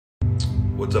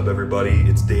What's up, everybody?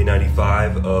 It's day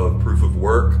 95 of Proof of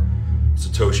Work,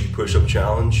 Satoshi Push-Up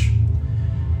Challenge.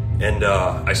 And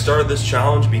I started this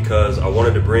challenge because I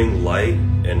wanted to bring light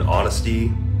and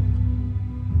honesty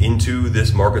into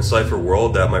this Market Cipher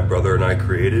world that my brother and I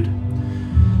created.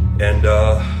 And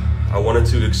I wanted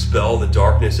to expel the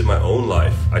darkness in my own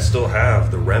life. I still have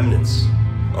the remnants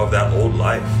of that old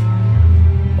life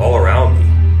all around me.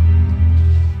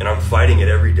 And I'm fighting it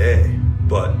every day.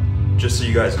 But just so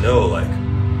you guys know, like,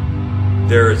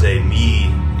 there is a me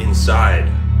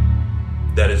inside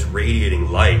that is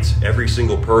radiating light. Every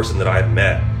single person that I've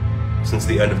met since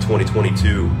the end of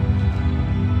 2022,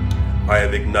 I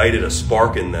have ignited a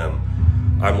spark in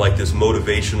them. I'm like this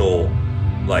motivational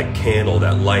like candle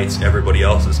that lights everybody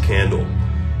else's candle.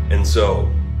 And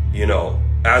so, you know,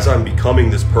 as I'm becoming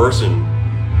this person,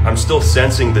 I'm still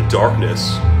sensing the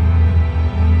darkness.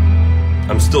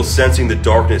 I'm still sensing the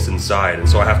darkness inside, and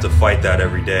so I have to fight that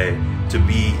every day to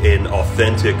be an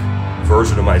authentic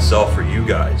version of myself for you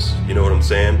guys. You know what I'm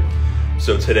saying?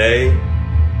 So today,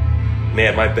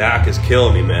 man, my back is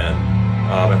killing me, man.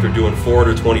 After doing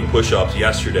 420 push-ups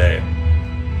yesterday,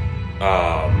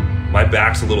 my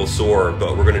back's a little sore,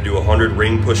 but we're gonna do 100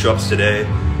 ring push-ups today.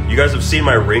 You guys have seen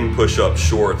my ring push-up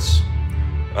shorts,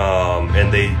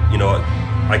 and they, you know,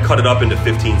 I cut it up into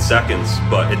 15 seconds,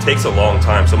 but it takes a long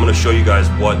time. So I'm gonna show you guys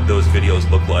what those videos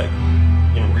look like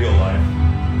in real life.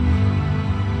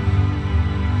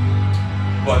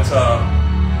 But,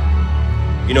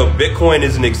 you know, Bitcoin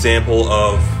is an example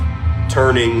of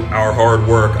turning our hard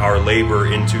work, our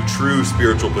labor into true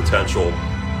spiritual potential.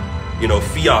 You know,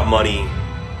 fiat money,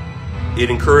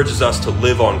 it encourages us to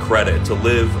live on credit, to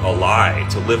live a lie,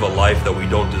 to live a life that we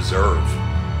don't deserve.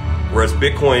 Whereas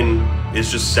Bitcoin is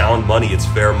just sound money, it's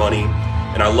fair money.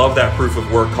 And I love that proof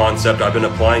of work concept. I've been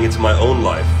applying it to my own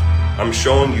life. I'm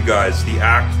showing you guys the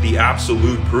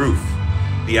absolute proof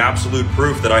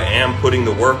that I am putting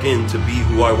the work in to be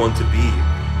who I want to be.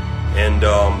 And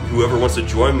whoever wants to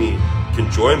join me can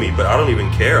join me, but I don't even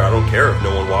care. I don't care if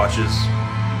no one watches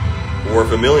or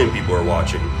if a million people are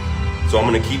watching. So I'm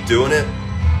gonna keep doing it,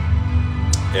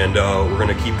 and we're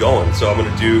gonna keep going. So I'm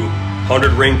gonna do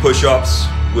 100 ring push-ups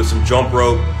with some jump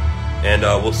rope, and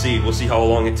we'll see how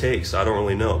long it takes. I don't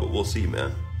really know, but we'll see,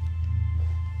 man.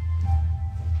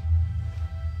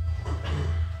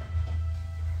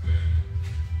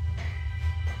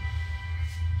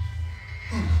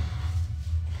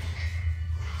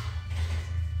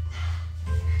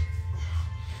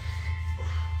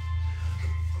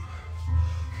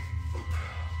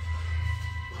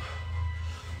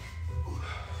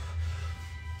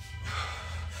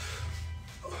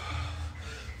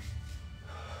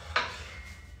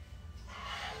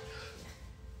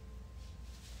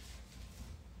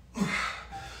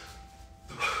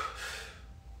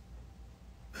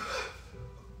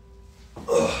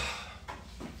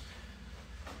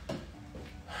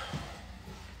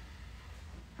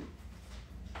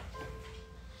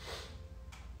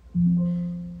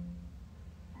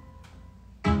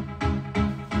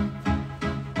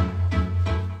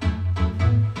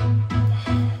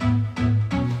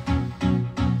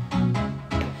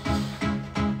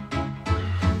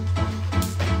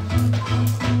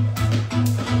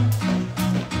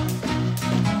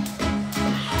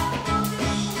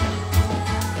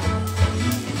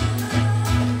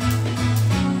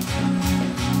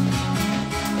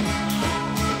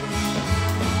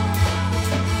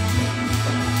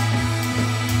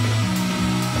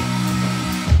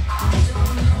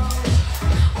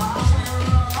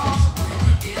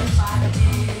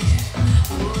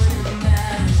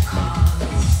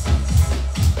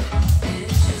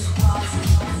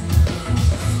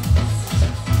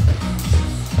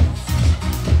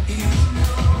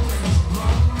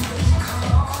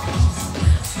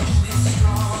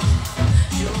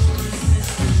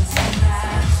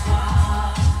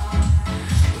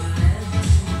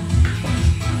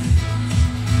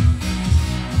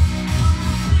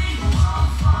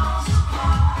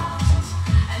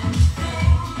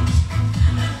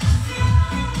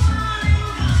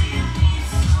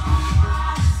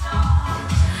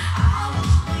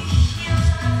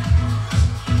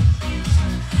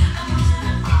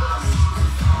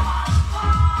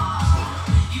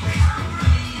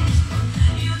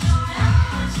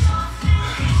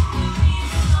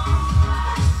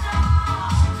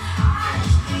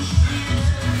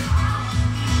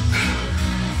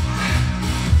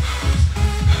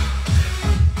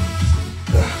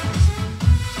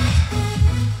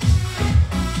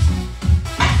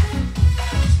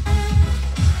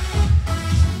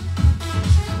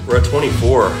 We're at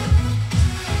 24.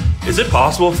 Is it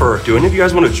possible do any of you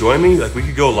guys want to join me? Like, we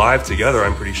could go live together,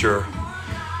 I'm pretty sure.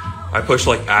 I push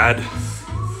like add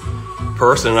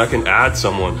person and I can add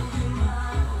someone.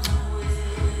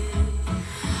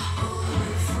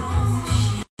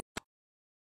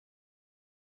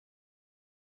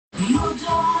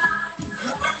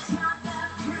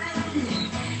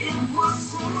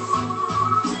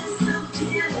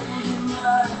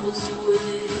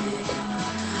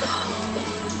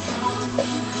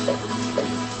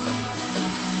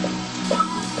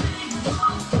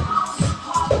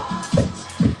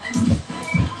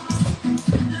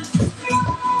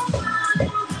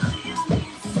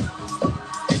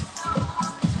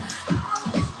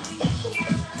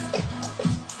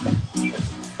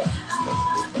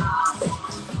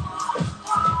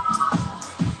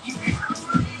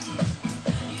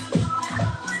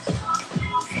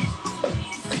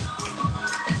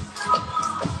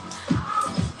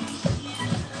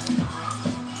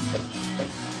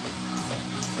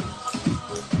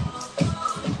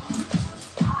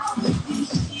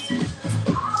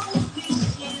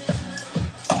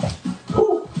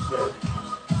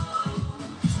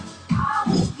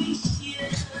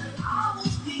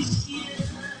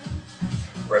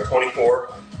 We're at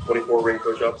 24 ring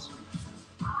push-ups.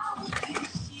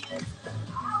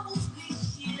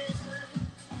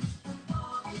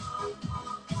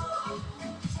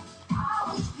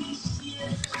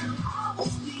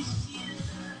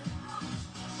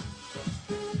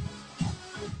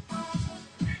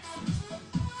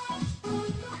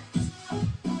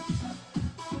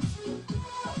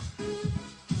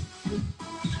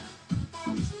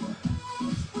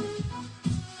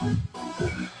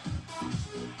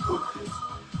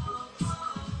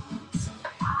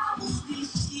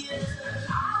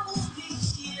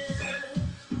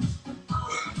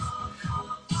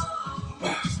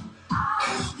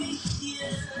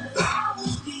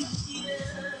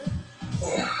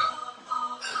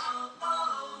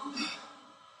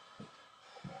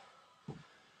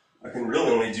 I can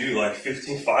really only do like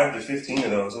 5 to 15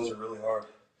 of those. Those are really hard.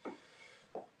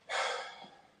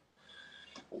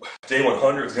 Day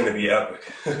 100 is going to be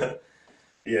epic.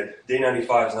 Yeah, day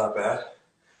 95 is not bad.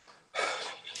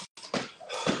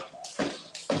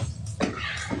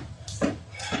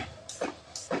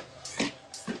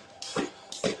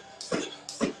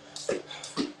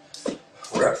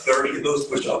 We're at 30 of those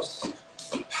push-ups.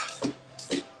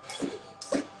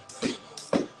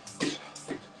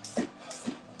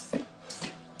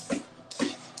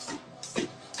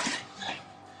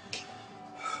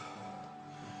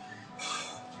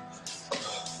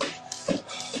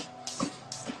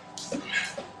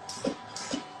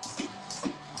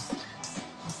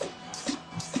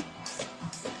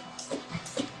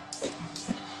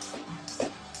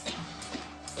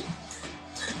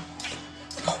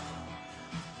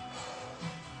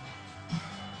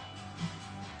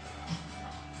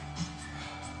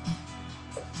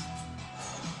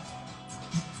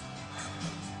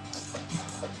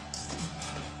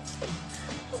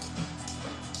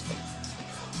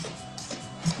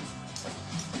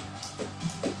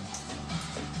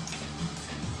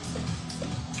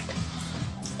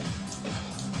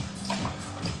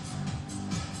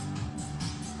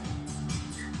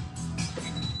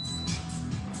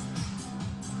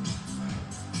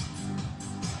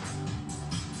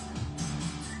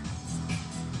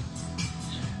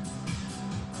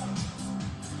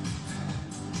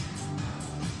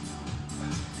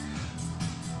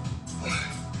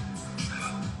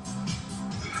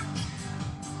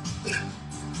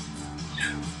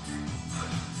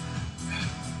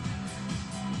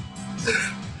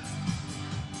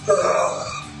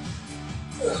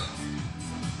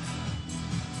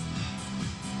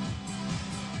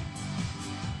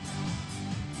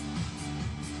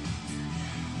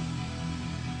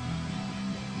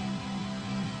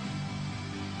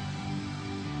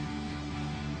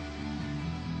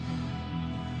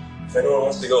 If anyone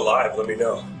wants to go live, let me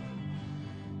know.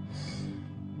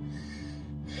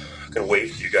 I can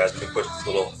wait for you guys to push this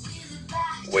little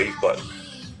wait button.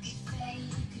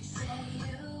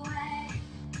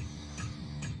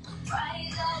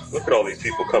 Look at all these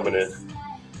people coming in.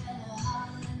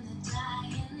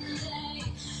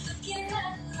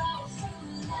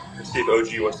 Let's see if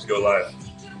OG wants to go live.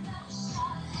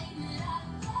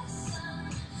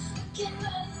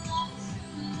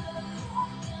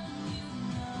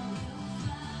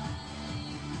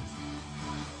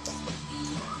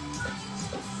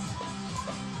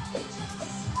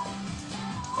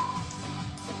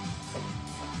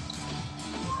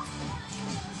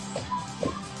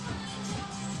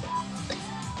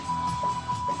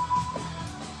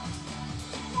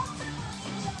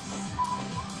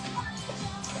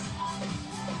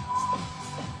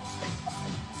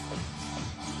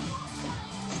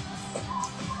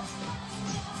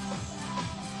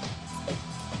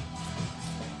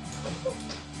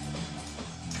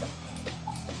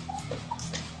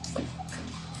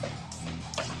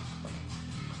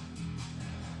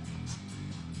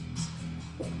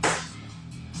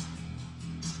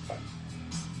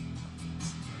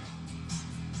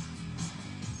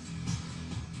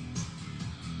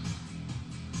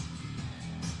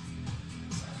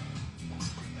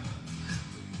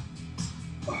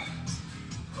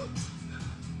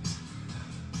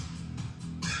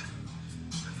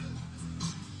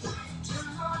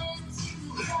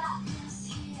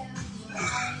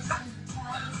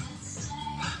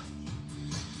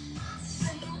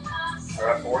 We're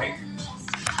at 40.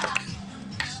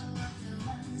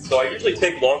 So I usually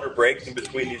take longer breaks in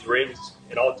between these rings,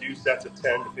 and I'll do sets of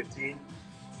 10 to 15.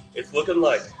 It's looking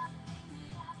like,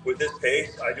 with this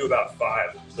pace, I do about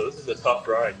 5. So this is a tough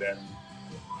grind, man.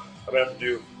 I'm gonna have to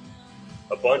do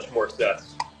a bunch more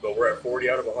sets, but we're at 40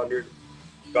 out of 100.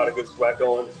 Got a good sweat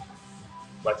going.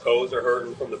 My toes are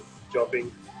hurting from the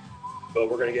jumping, but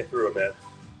we're gonna get through it, man.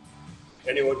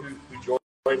 Anyone who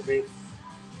joins me,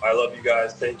 I love you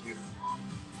guys. Thank you.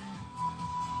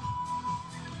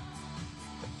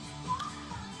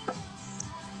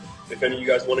 If any of you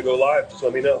guys want to go live, just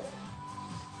let me know.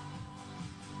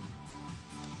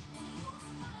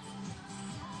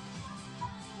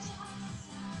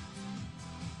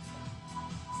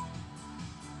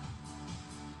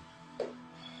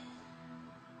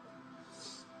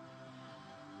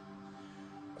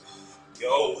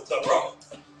 Yo, what's up, bro?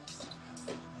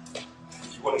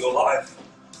 You want to go live?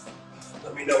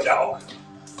 Let me know, dog.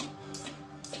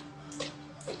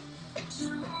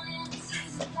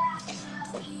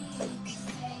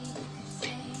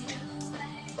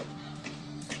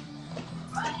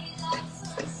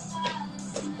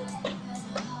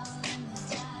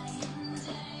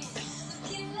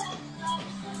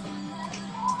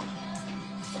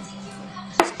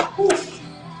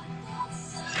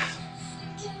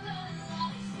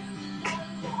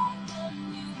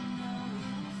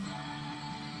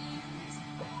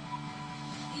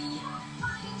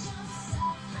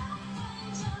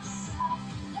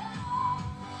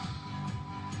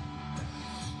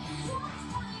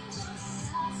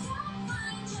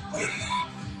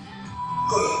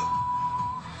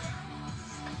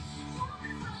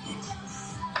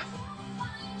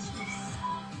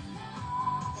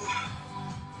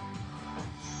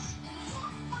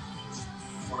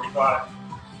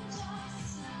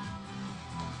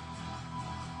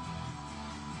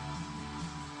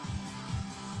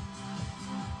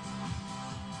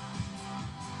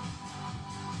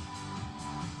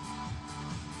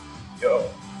 Yo.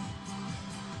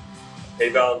 Hey,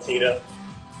 Valentina.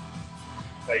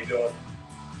 How you doing?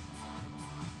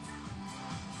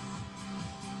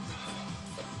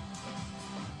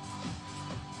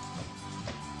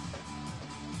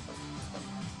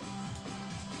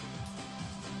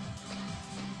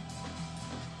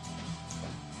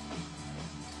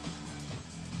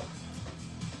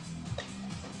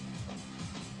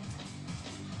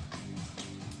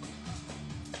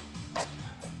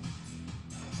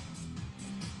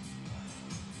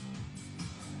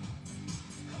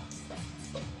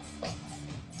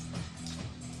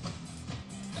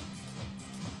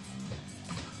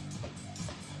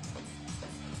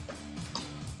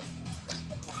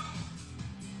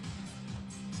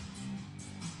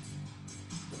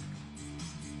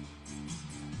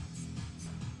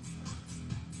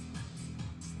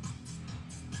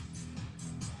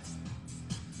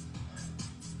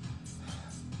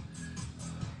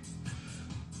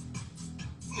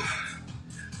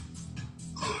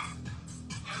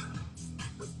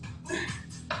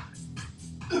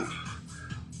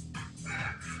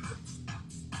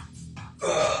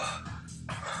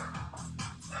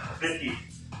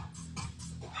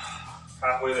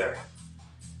 Halfway there.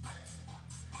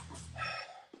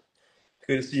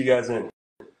 Good to see you guys in.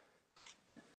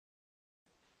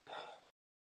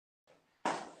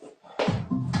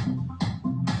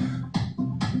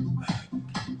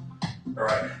 All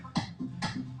right.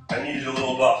 I needed a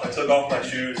little buff. I took off my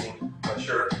shoes and my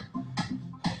shirt.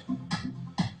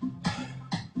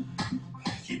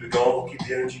 Keep it going. We'll keep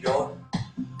the energy going.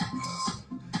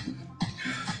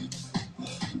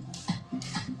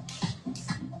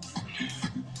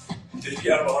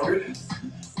 Out of 100.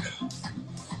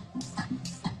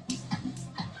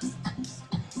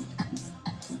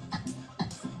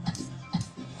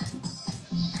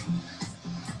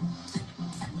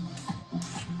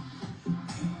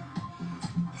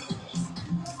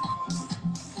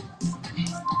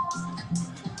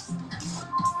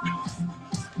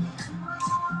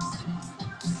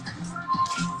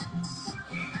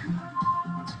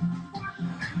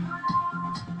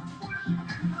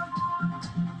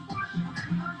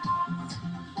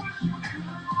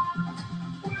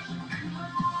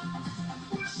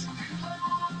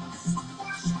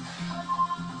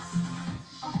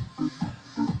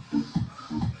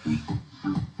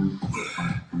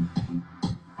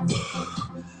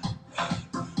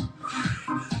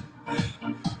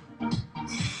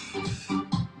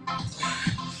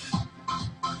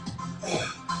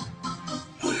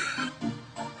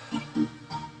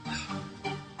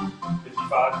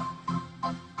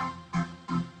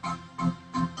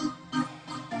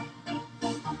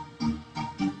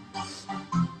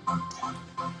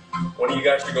 One of you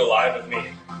guys should go live with me.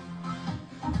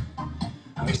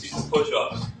 Let me see some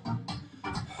push-ups.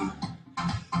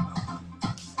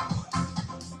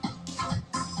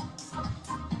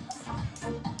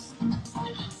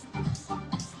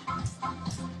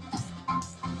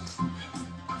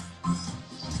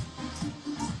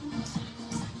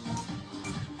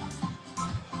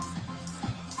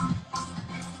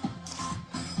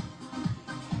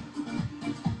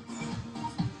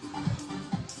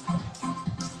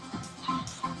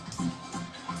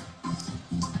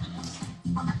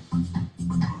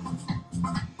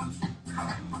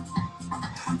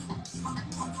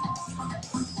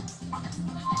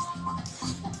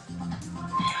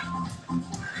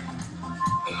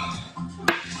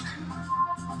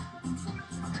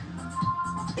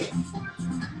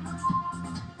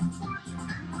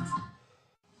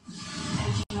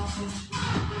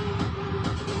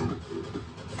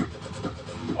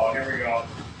 Oh, here we go.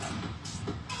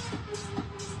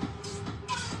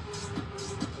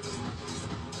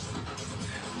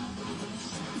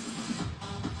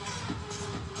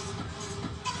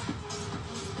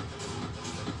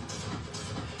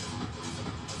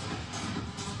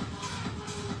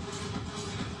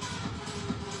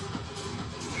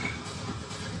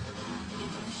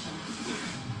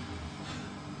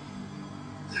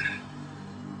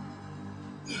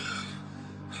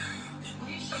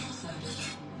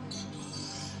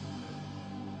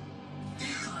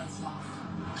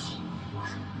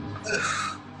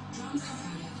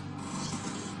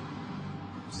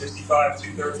 $65,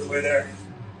 2/3 of the way there.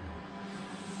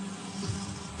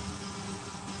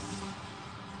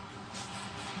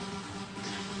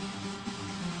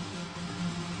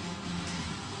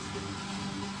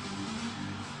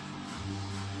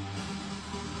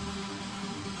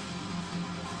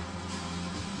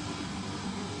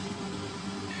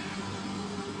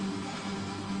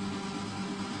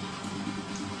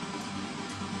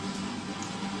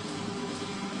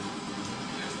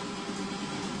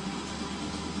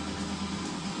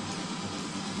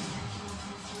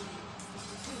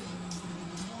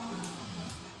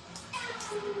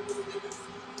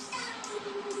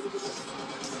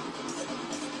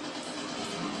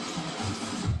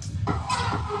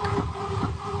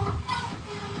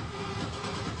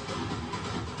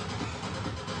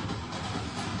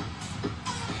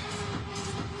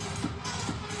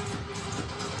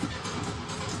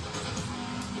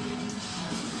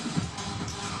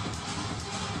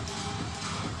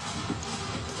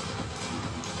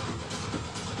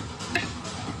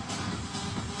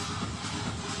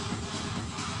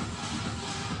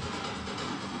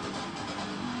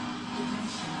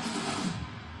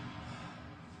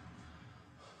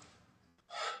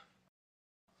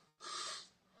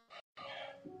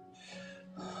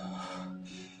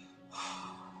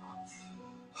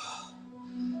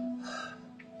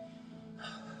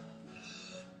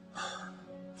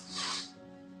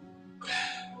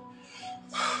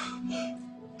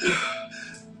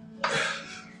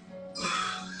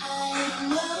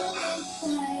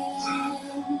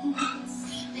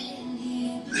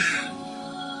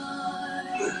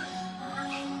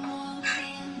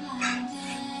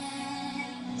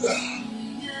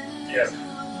 Yeah.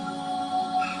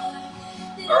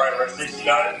 All right, we're at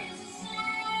 69.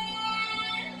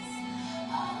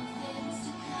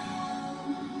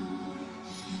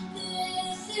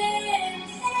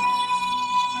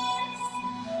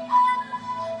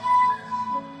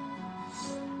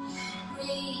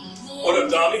 What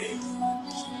up, Tommy?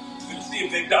 Good to see you,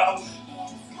 big dog.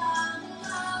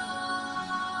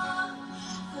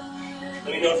 Let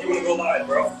me know if you want to go live,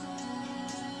 bro.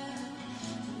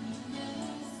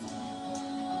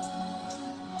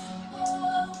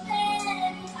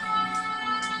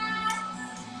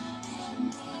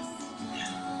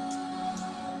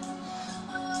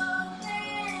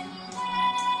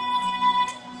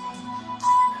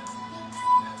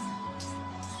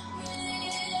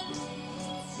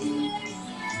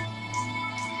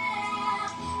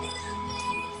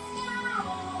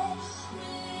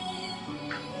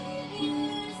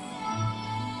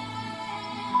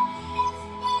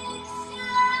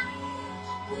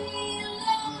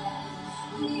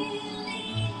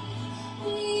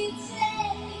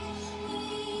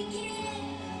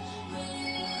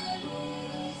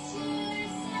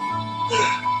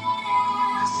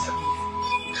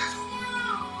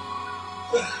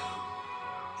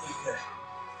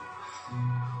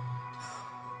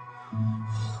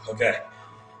 Okay,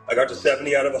 I got to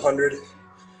 70 out of 100,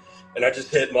 and I just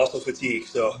hit muscle fatigue,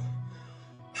 so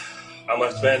I'm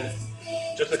gonna spend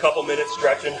just a couple minutes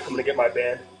stretching. I'm gonna get my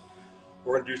band.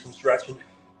 We're gonna do some stretching,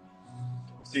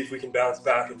 see if we can bounce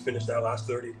back and finish that last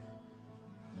 30.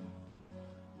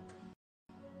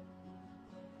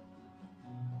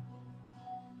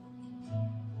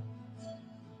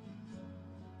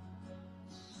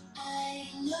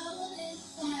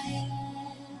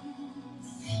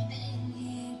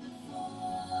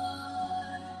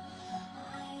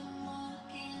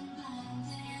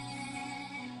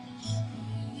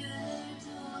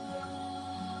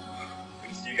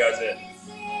 guys in.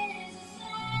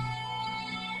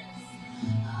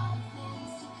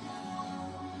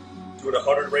 Doing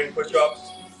 100 ring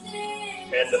push-ups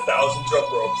and 1,000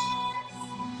 jump ropes.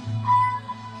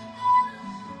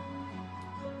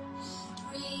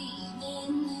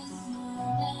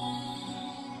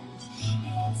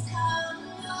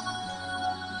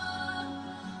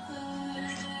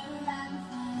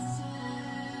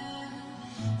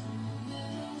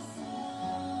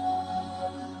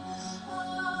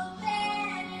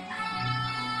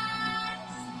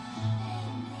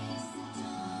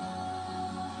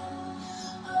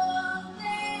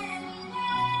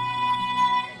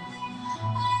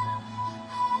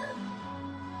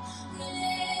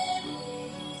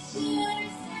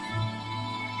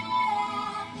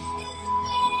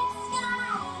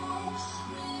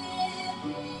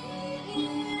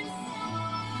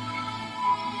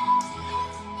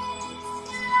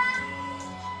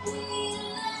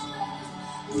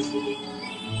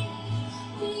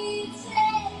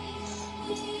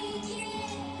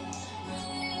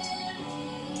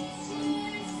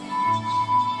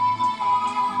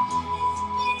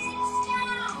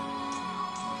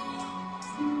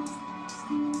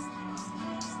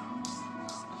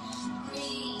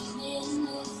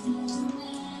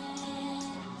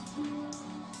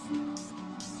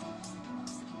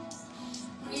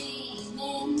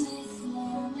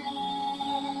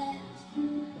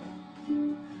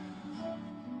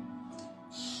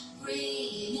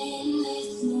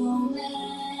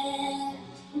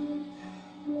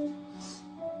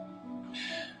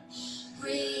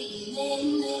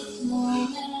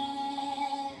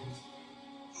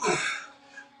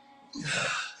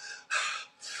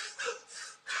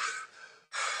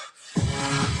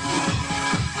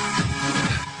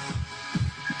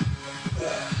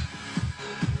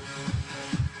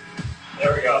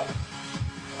 There we go.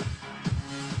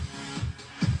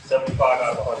 75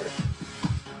 out of 100.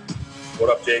 What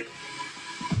up, Jake?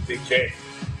 Big Jake.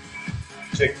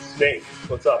 Jake the Snake.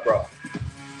 What's up, bro?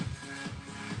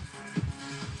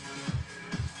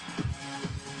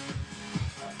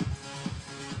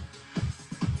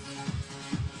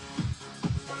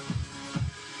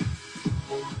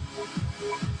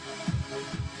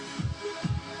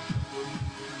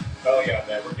 Oh yeah,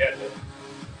 man, we're getting it.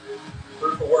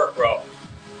 Proof of work, bro.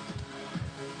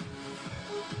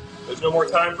 There's no more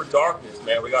time for darkness,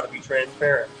 man. We gotta be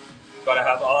transparent. We gotta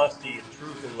have honesty and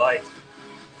truth and light.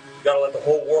 You gotta let the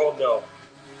whole world know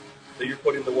that you're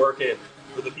putting the work in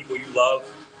for the people you love,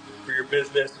 for your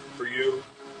business, for you,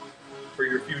 for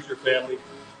your future family.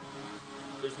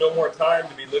 There's no more time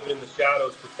to be living in the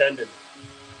shadows, pretending,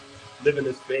 living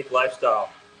this fake lifestyle,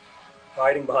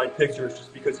 hiding behind pictures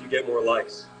just because you get more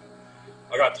likes.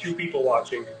 I got 2 people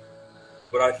watching,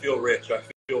 but I feel rich, I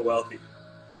feel wealthy.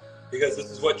 Because this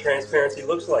is what transparency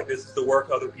looks like. This is the work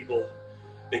other people,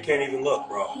 they can't even look,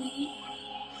 bro.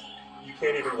 You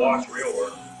can't even watch real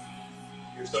work.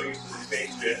 You're so used to this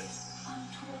fake shit.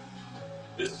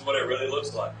 This is what it really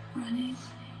looks like.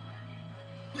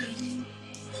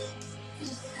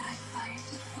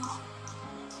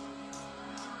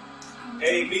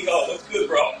 Hey, Miko, what's good,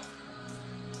 bro?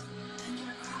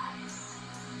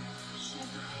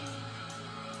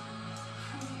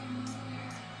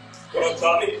 What up,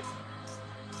 Tommy?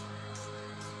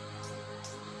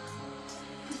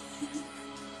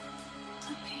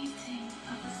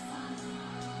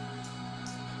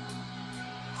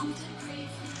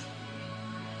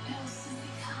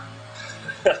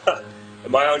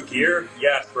 Am I on gear?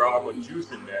 Yes, bro. I'm on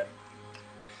juicing, man.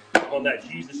 I'm on that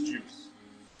Jesus juice.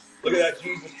 Look at that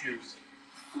Jesus juice.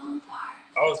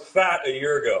 I was fat a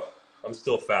year ago. I'm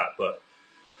still fat, but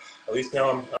at least now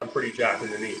I'm pretty jacked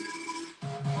in the knee.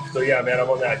 So yeah, man, I'm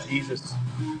on that Jesus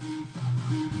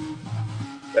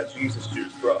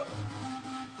juice, bro.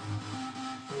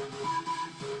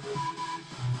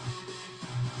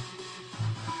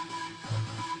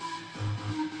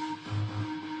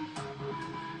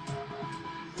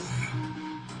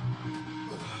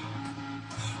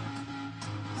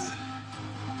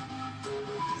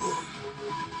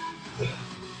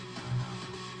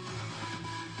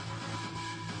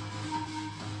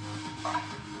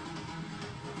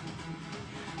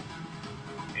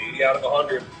 Out of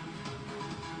 100.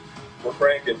 We're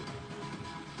cranking.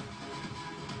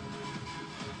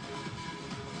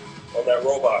 On that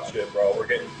robot shit, bro. We're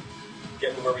getting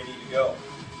where we need to go.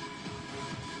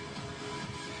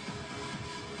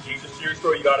 Jesus, serious,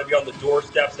 bro, you gotta be on the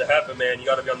doorsteps of heaven, man. You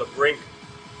gotta be on the brink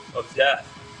of death.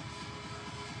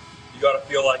 You gotta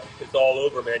feel like it's all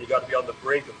over, man. You gotta be on the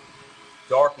brink of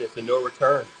darkness and no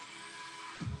return.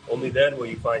 Only then will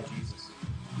you find Jesus.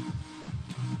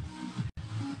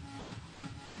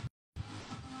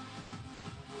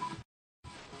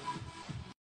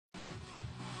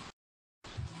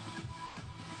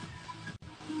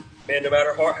 Man, no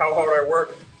matter how hard I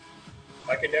work,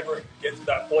 I can never get to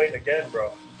that point again,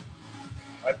 bro.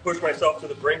 I push myself to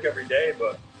the brink every day,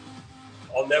 but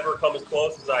I'll never come as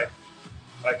close as I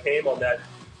came on that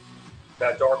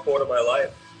dark point of my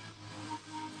life.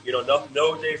 You know,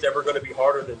 no day's ever going to be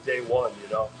harder than day one, you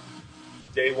know.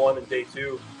 Day one and day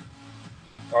two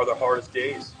are the hardest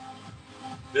days.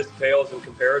 This pales in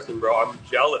comparison, bro. I'm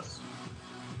jealous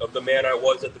of the man I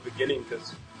was at the beginning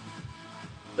because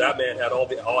that man had all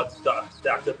the odds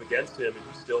stacked up against him and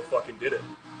he still fucking did it,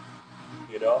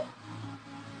 you know.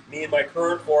 Me in my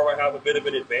current form, I have a bit of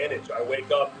an advantage. I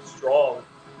wake up strong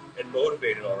and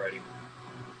motivated already.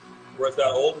 Whereas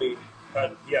that old me,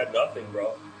 he had nothing,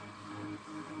 bro.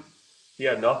 He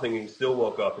had nothing and he still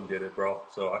woke up and did it, bro.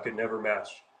 So I could never match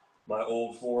my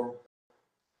old form.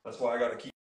 That's why I gotta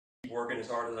keep working as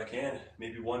hard as I can.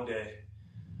 Maybe one day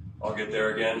I'll get there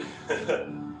again.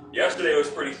 Yesterday was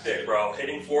pretty sick, bro.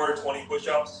 Hitting 420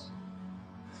 push-ups.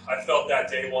 I felt that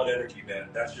day one energy, man.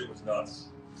 That shit was nuts.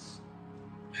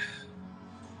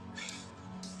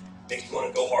 Makes me want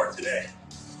to go hard today.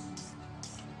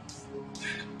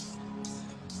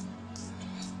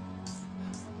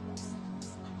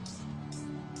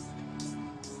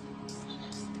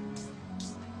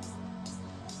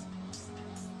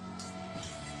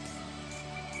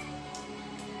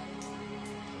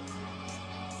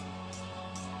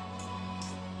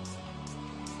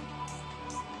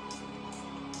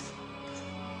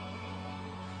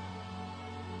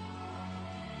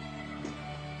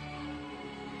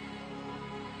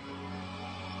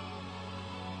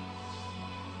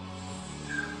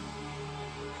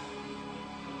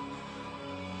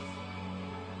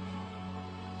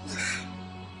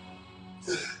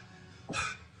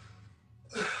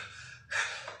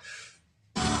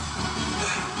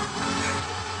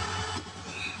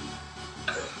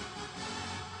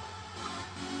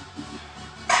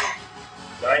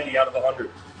 Out of 100.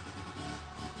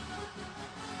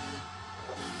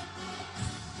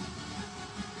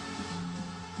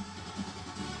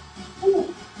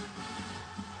 Whew.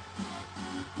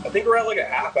 I think we're at like a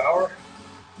half hour.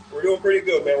 We're doing pretty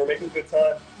good, man. We're making good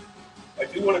time. I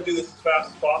do want to do this as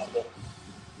fast as possible,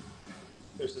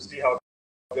 just to see how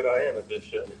good I am at this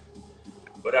shit.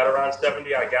 But at around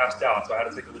 70, I gassed out, so I had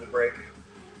to take a little break.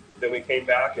 Then we came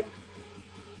back, and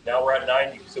now we're at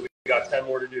 90, so we got 10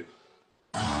 more to do.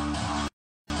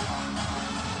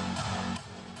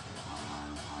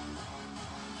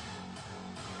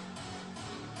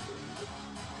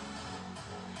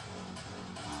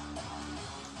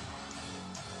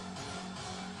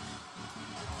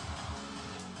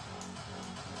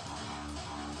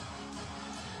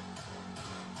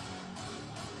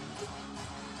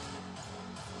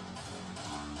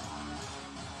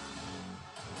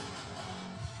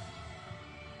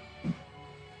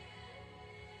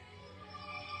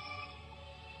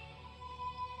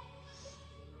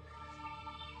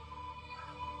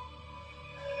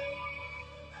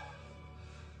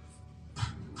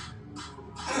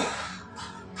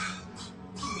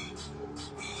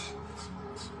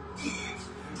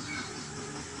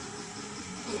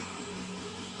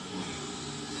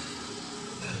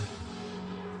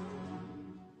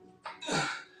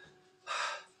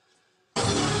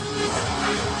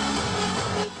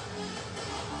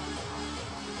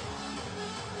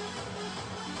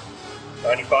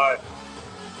 $95.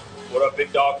 What up,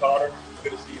 big dog Connor?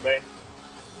 Good to see you, man.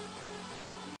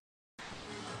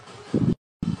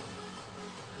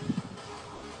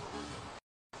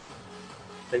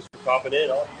 Thanks for popping in,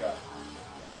 all you guys.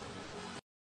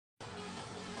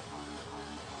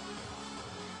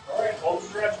 All right, home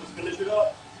stretch. Let's finish it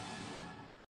up.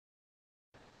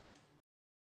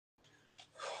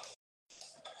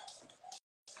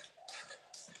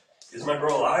 Is my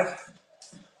bro alive?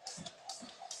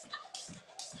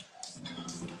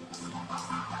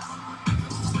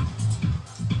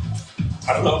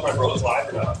 I don't know if my bro's live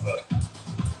or not, but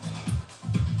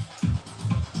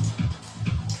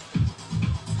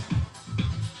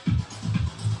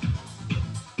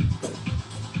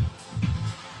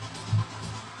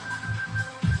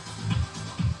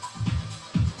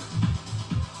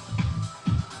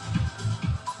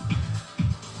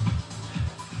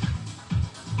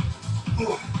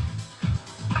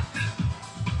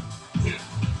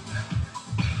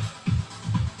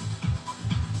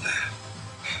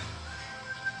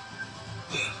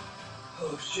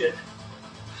oh shit.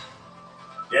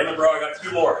 Damn it, bro, I got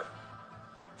 2 more.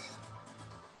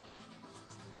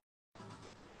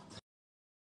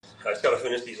 I just gotta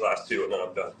finish these last 2 and then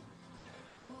I'm done.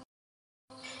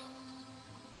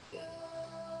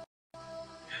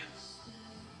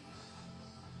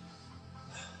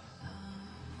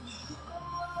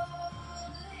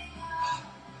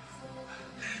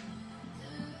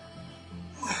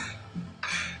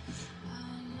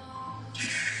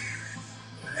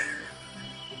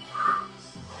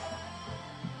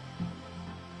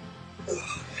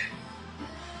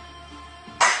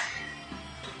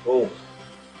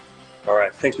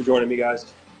 Thanks for joining me,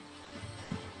 guys.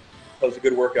 That was a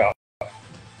good workout. I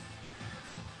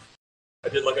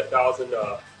did like 1,000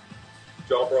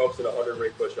 jump ropes and 100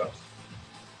 ring push-ups.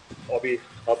 I'll be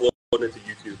uploading it to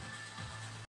YouTube.